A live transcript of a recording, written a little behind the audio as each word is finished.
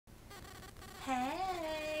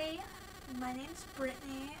Hey, my name's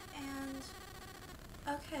Brittany, and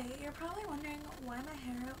okay, you're probably wondering why my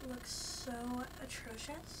hair looks so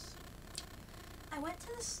atrocious. I went to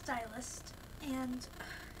the stylist and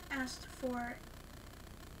asked for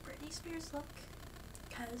Britney Spears look,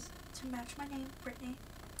 to match my name, Brittany,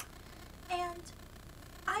 and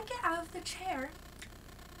I get out of the chair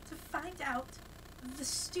to find out the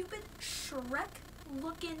stupid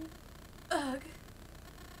Shrek-looking ugh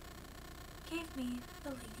gave me the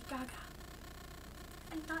Lady Gaga.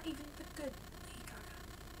 And not even the good Lady Gaga.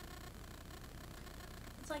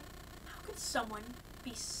 It's like, how could someone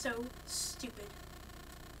be so stupid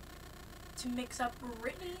to mix up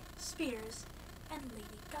Britney Spears and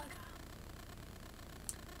Lady Gaga?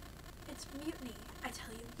 It's mutiny, I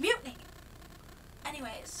tell you. Mutiny!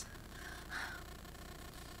 Anyways,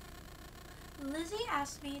 Lizzie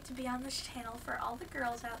asked me to be on this channel for all the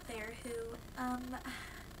girls out there who, how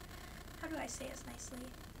do I say this nicely,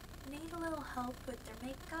 need a little help with their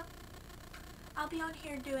makeup. I'll be on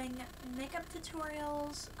here doing makeup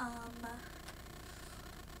tutorials.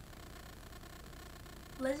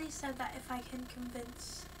 Lizzie said that if I can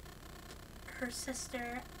convince her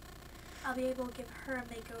sister, I'll be able to give her a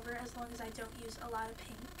makeover as long as I don't use a lot of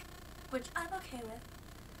pink, which I'm okay with.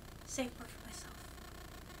 Save more for myself.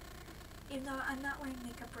 Even though I'm not wearing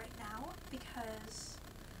makeup right now because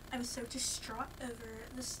I was so distraught over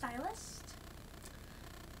the stylist.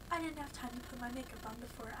 I didn't have time to put my makeup on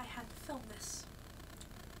before I had to film this.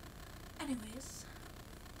 Anyways.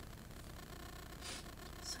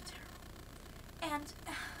 So terrible. And,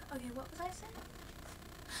 okay, what was I saying?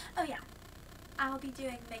 Oh yeah. I'll be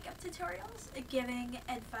doing makeup tutorials, giving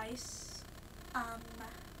advice,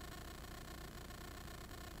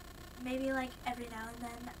 maybe like every now and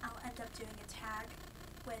then I'll end up doing a tag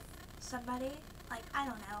with somebody, like, I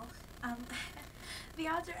don't know, the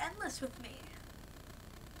odds are endless with me.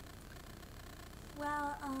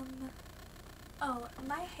 Well, oh,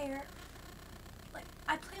 my hair, like,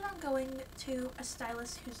 I plan on going to a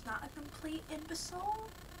stylist who's not a complete imbecile,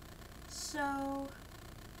 so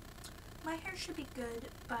my hair should be good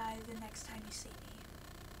by the next time you see me.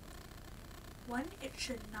 One, it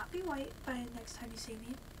should not be white by the next time you see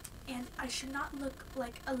me, and I should not look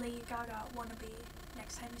like a Lady Gaga wannabe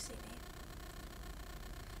next time you see me.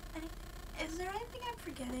 Is there anything I'm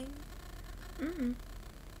forgetting?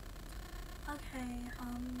 Okay,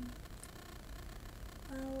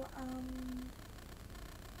 well,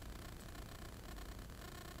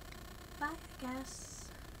 bye, I guess.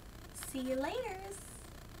 See you later.